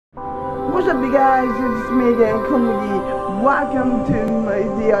up, you guys? It's me again, Comedy. Welcome to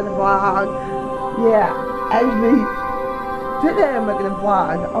the other vlog. Yeah, actually, today I'm making a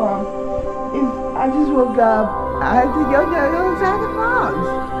vlog. I just woke up. I had to go inside the vlogs.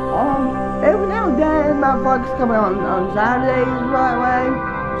 Every now and then my vlogs come on Saturdays, right away.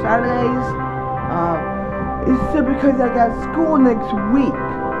 Saturdays. It's still because I got school next week.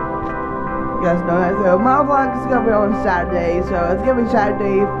 You guys know that. So my vlog is gonna be on Saturday, so it's gonna be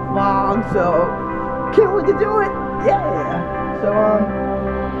Saturday vlog. So can't wait to do it. Yeah. So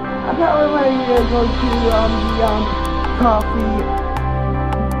I'm probably ready to go to the coffee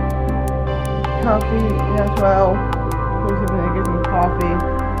as well. We're gonna get some coffee.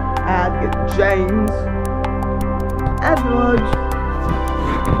 I had to get James afterwards.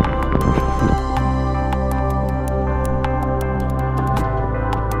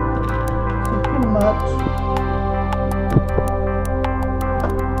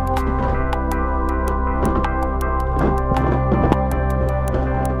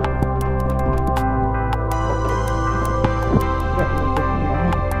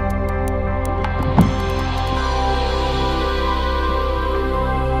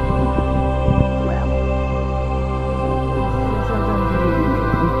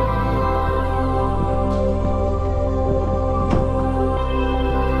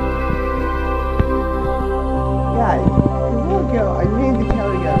 I need to tell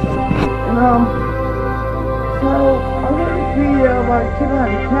you guys something. So I made a video about keeping on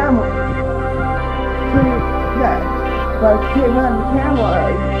the camera. But keeping on the camera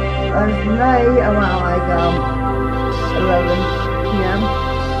last night around like 11 p.m.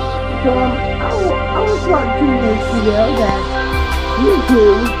 So I was watching this video that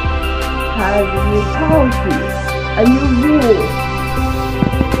YouTube has a new policy, a new rule.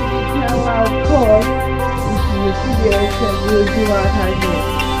 Now of course, this video said we would do our time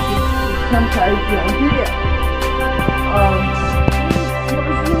sometimes you don't do it.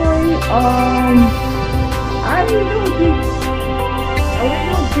 Personally, I don't know if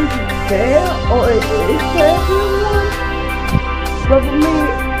this is fair or it is fair for everyone. But for me,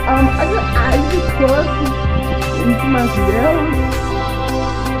 I got added this course into my videos.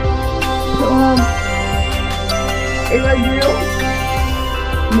 So if I do,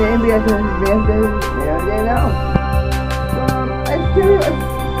 maybe I can advance it, maybe I know.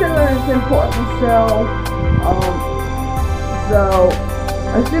 It's important, so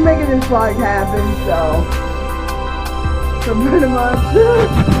I'm still making this vlog happen, so pretty much,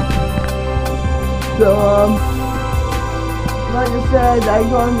 like I said, I'm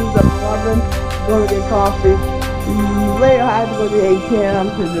going to the 11, going to get coffee. Later I have to go to the ATM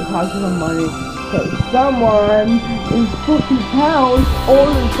because it costs some money. Because someone in fucking house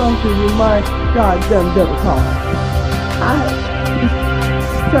ordered something in my goddamn debit card. I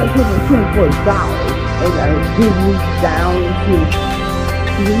started putting $24 and I did it down to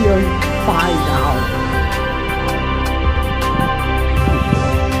 $5.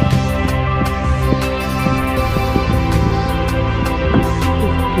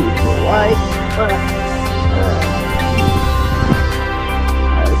 Right?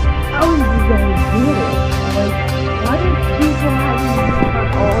 How are you gonna do it? Like, why do people have their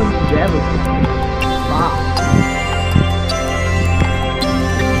own debit card? Wow.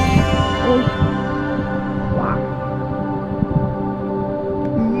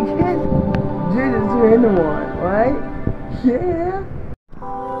 You can't do this to anyone, right? Yeah.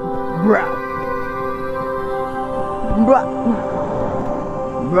 Bruh.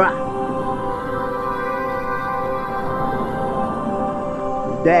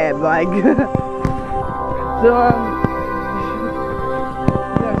 Dad, like, so,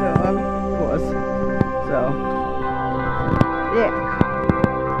 of course, so, yeah,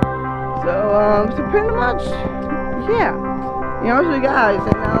 so pretty much, yeah, so guys,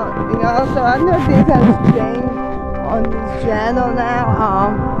 so I know things have changed on this channel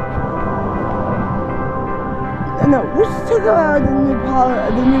now, let's talk about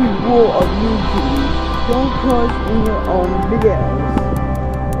the new rule of YouTube. Don't curse in your own videos.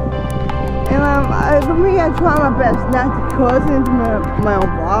 And for me, I try my best not to curse into my own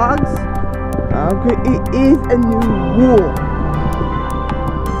vlogs. Cause it is a new rule.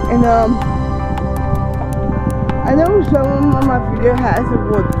 And I know some of my video has the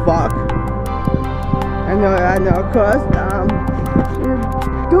word fuck. I know, cause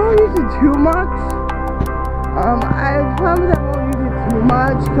don't use it too much. I promise I won't use it too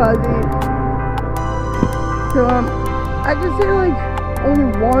much, cause I can say like only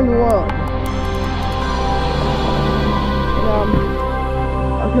one word.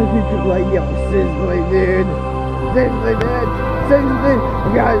 Because people like, yo, seriously, dude. Seriously, dude. say something.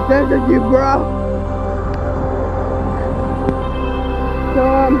 I gotta say something to you, bro. So,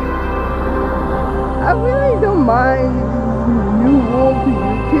 I really don't mind new rule to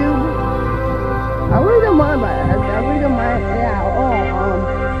YouTube. I really don't mind about it. I really don't mind it at all.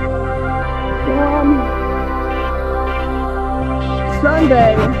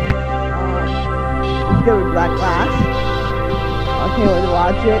 Sunday, it's gonna be Black Glass. I can't wait to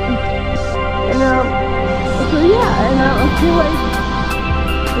watch it. And so yeah, and I can't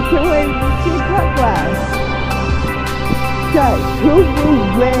wait to see Black Glass. Guys, who will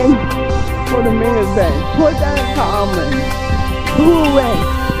win for the main event? Put that in comments. Who will win?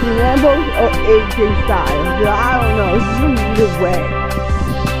 The Rambos or AJ Styles? I don't know. This is either way.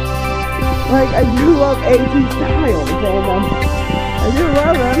 Like, I do love AJ Styles, and I do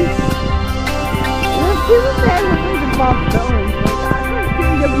love him. And people say I look like the Bob Owens. Like, I don't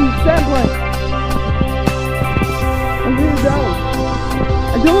think of resemblance. I really don't.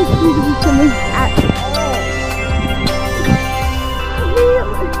 I don't see the resemblance at all.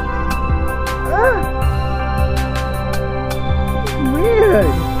 Weird.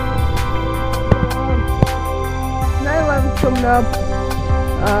 9/11's coming up.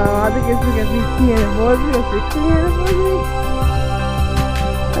 I think it's like a 15th anniversary or 16th anniversary.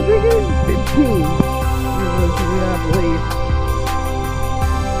 I think it's 15 anniversary, I believe.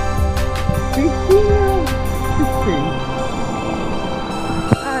 15 or 16?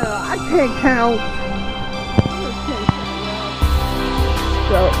 I don't know, I can't count.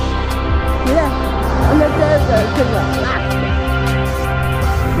 So, yeah, I'm gonna tell you to the last.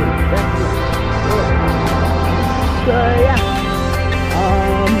 So, yeah.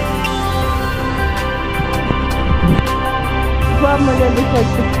 Problem again because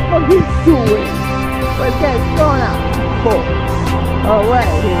the fuck he's doing. But yeah, it's going out. Cool. Oh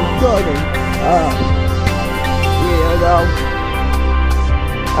wait, he's Jordan. You know.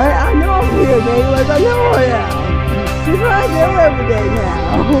 I know I'm here, neighbors. I know I am. She's right there every day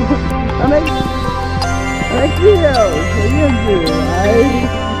now. I make videos for YouTube, right?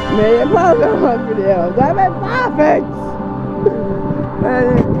 Made a podcast videos. I make profits.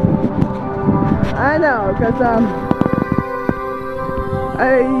 I know, cause I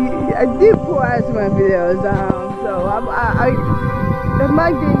do pour out some of my videos, so I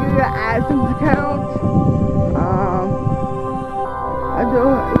might be able to add some account. I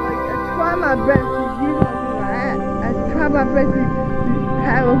try my best to use that. I try my best to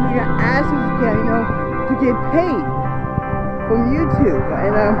have a AdSense account, you know, to get paid from YouTube,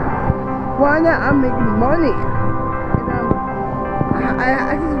 and why not? I'm making money, and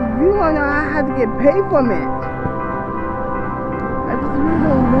I just really want to know how to get paid from it. I just really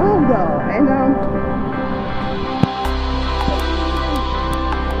don't know though, and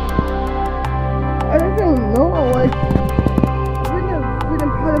I just don't know, like, we've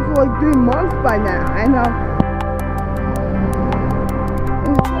been part of it for like 3 months by now, and I'm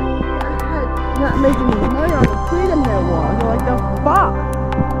not making money on the Freedom Network, so like, the fuck?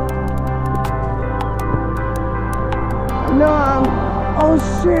 No, oh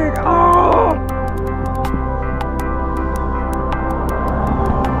shit, oh!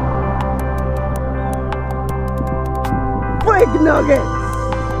 Nuggets!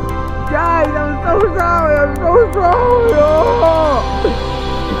 Guys, I'm so sorry, I'm so sorry! Oh!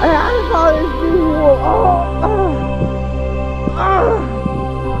 I had to call this video.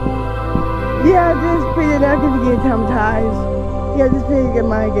 Yeah, this video not gonna get tongue-ties. Yeah, this video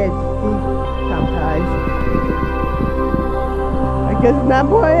might get tongue-ties. I guess it's not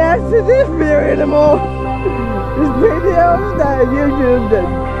pointing out to this video anymore. This video that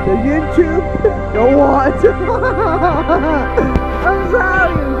the YouTube don't want. I'm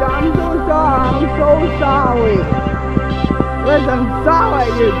sorry, I'm so sorry. Listen, I'm sorry,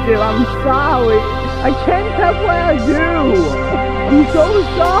 YouTube. I'm sorry. I can't help what I do. I'm so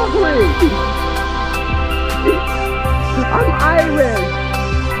sorry. I'm Irish.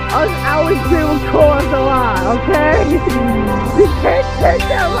 Us Irish people call us a lot, okay? You can't take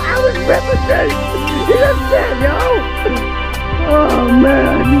that Irish represent. You understand, yo? Oh,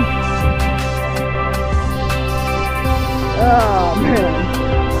 man. Oh, man.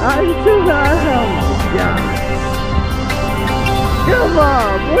 I do not have my God. Come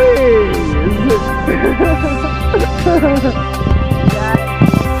on, please.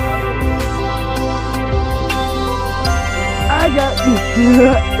 I got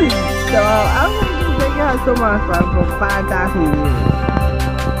so I'm gonna take out so much fun for 5,000 years.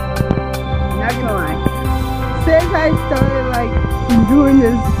 Not gonna lie. Since I started like doing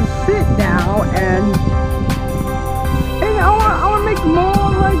this sit now, and I wanna make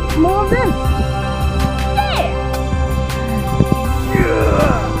more of this. Yeah.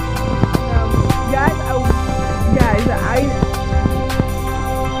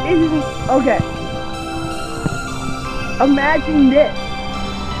 imagine this.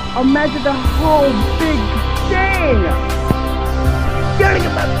 Imagine the whole big thing.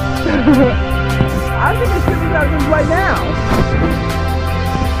 I think it's 50,000 right now.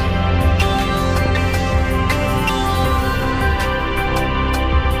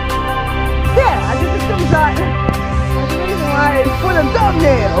 Yeah, I think it's screenshot. That's the reason why it's for the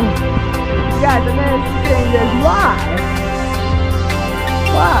thumbnail. Guys, I'm gonna saying this. Why?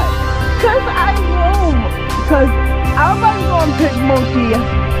 Why? Because I know. Because I'm about to go and pick Monkey.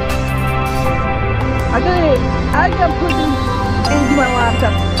 I gotta put this into my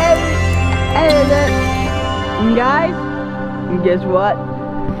laptop. Edit it. And guys, guess what?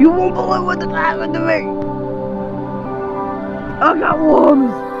 You won't believe what just happened to me. I got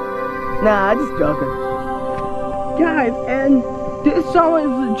worms. Nah, I'm just joking. Guys, and this summer is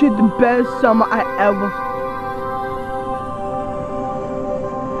legit the best summer I ever.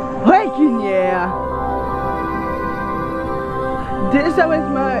 Hiking, yeah. This summer is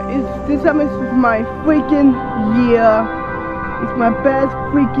my freaking year. It's my best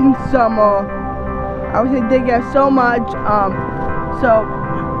freaking summer. I would say thank you so much. So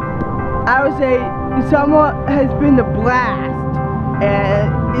I would say summer has been a blast, and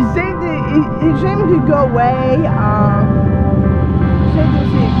it seems to go away. It seems to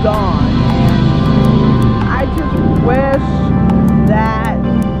be gone, and I just wish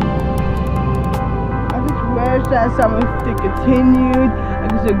that summer to continued. I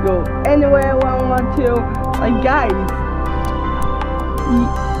could go anywhere where I want to. Like guys,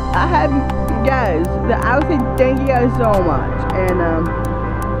 I would say thank you guys so much, and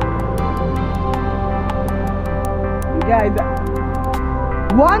guys,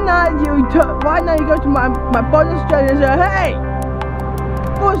 why not you go to my brother's channel and say, hey,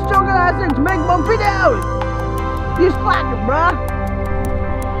 who's talking to make more videos? You slacking, bruh.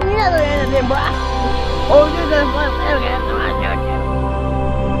 You never anything, bruh. Oh, you're just like,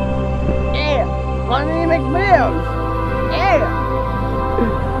 yeah, why don't you make videos? Yeah.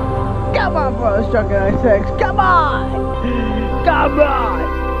 Come on, bro, Strucker 96. Come on! Come on!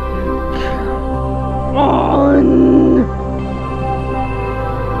 On!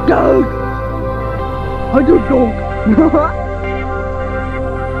 Go! I do dog.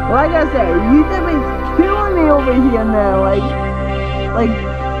 Like I say, YouTube is killing me over here now, like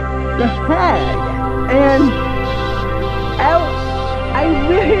the heck. And I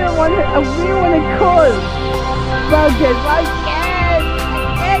really want to call Focus, like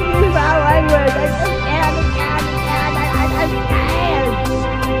use my language. I just can't.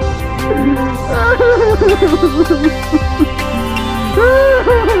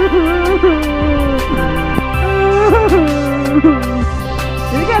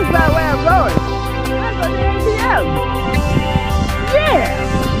 You guys know where I'm going. I'm going to the ATM. Yeah.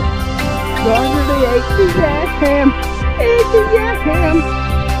 Going to the ATM. ATM.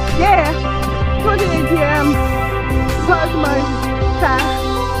 Yeah. Go to the ATM. Park my car.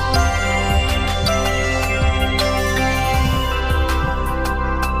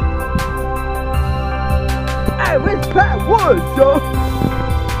 Where's Pat Woods, though?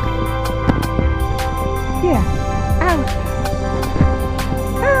 Yeah, I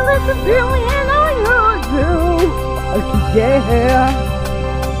let the feeling and I know too. Yeah.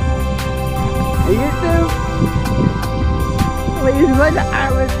 You too. Please let the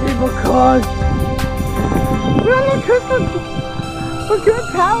Irish people cause. We're on the Christmas. We're good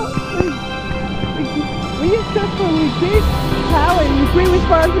power. We use Christmas and we keep power and we bring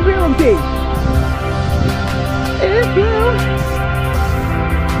responsibility. It's you.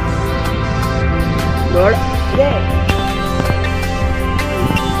 Lord, yeah.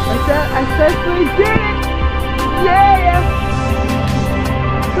 I successfully did it. Yeah.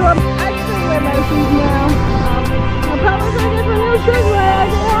 So I'm actually wearing my shoes now. I'm probably gonna get some new shoes when I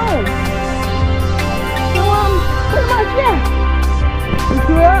get home. So pretty much yeah. Let's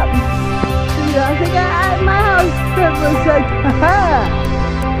go up. I think I'm at my house. Everyone's like, haha.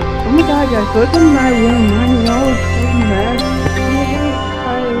 Oh my god, guys, look at my room, man. Man.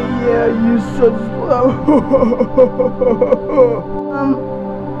 Yeah, you so slow.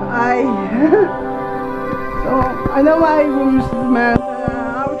 So, I know my room's a mess.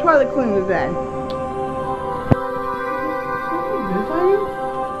 I'll try to clean it then.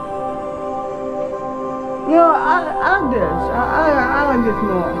 No, I like this. I like this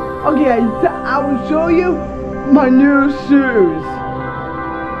more. Okay, I will show you my new shoes.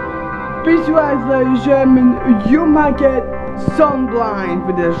 Visualize, ladies and gentlemen, you might get sunblind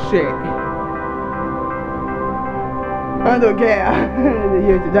for this shit. I don't care.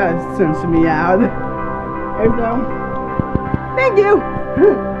 It does sense me out. And so, thank you.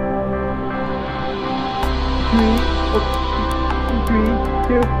 3,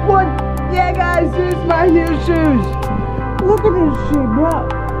 2, 1. Yeah, guys, this is my new shoes. Look at this shit, bro.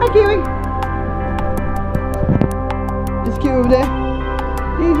 Hi, Kiwi. Just Kiwi over there.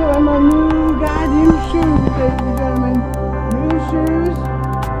 These are my new goddamn shoes, ladies and gentlemen. New shoes.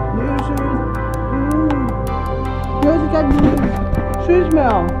 New shoes. Ooh. Yours got new shoe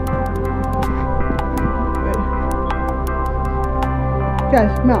smell. Wait.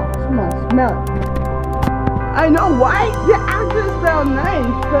 Guys, smell it. I know, why? They actually smell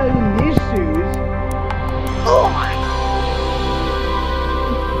nice better than these shoes. Oh!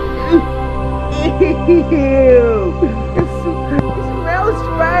 Ew! It smells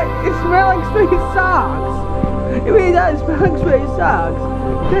right. It smells like straight socks. It really does smell like straight socks.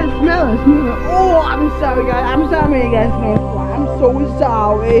 That smell is new. Oh, I'm sorry, guys. I'm sorry, you guys know why. I'm so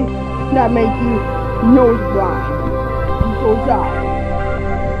sorry. Not making nose blind. I'm so sorry.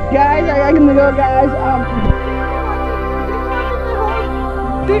 Guys, I gotta go, guys.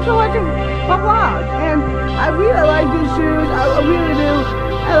 Thanks for watching my vlog, and I really like these shoes. I really do.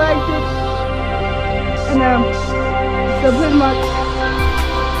 I like it, and so pretty much,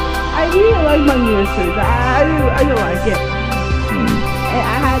 I really like my new shoes. I do like it. And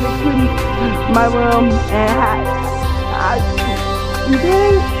I had to clean my room, and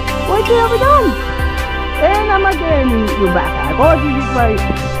then what have I done? And I'm not getting a new backpack. Oh, Jesus Christ!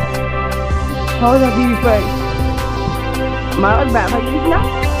 Hold up, Jesus Christ! My other backpack is now.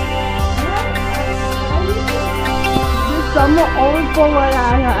 This summer, only for what I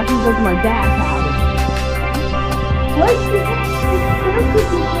think that's my dad's house. What?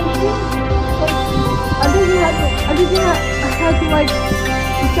 I think I had to like,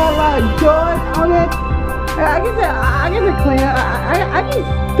 it's got a lot of dirt on it. I get to clean it. I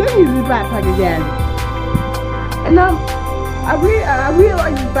can use this backpack again. And I really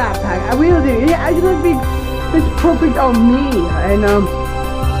like this backpack. I really do. Yeah, I just want to be. It's perfect on me, and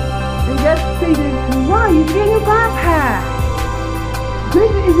just thinking, wow, you get a new backpack. This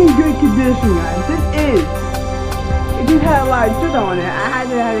is in good condition, guys. This is. It just had a lot of dirt on it. I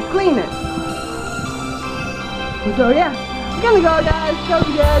had to clean it. So yeah, I'm gonna go, guys. So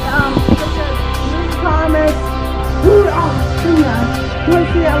good. Leave comments. Dude, oh, yeah. You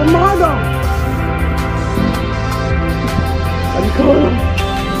wanna see Alamago? Let me call him.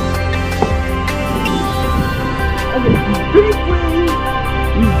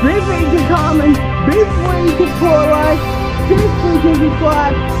 Big way to comment, big way to pour like, big way to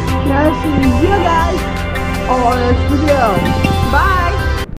subscribe. And I'll see you guys on this video. Bye!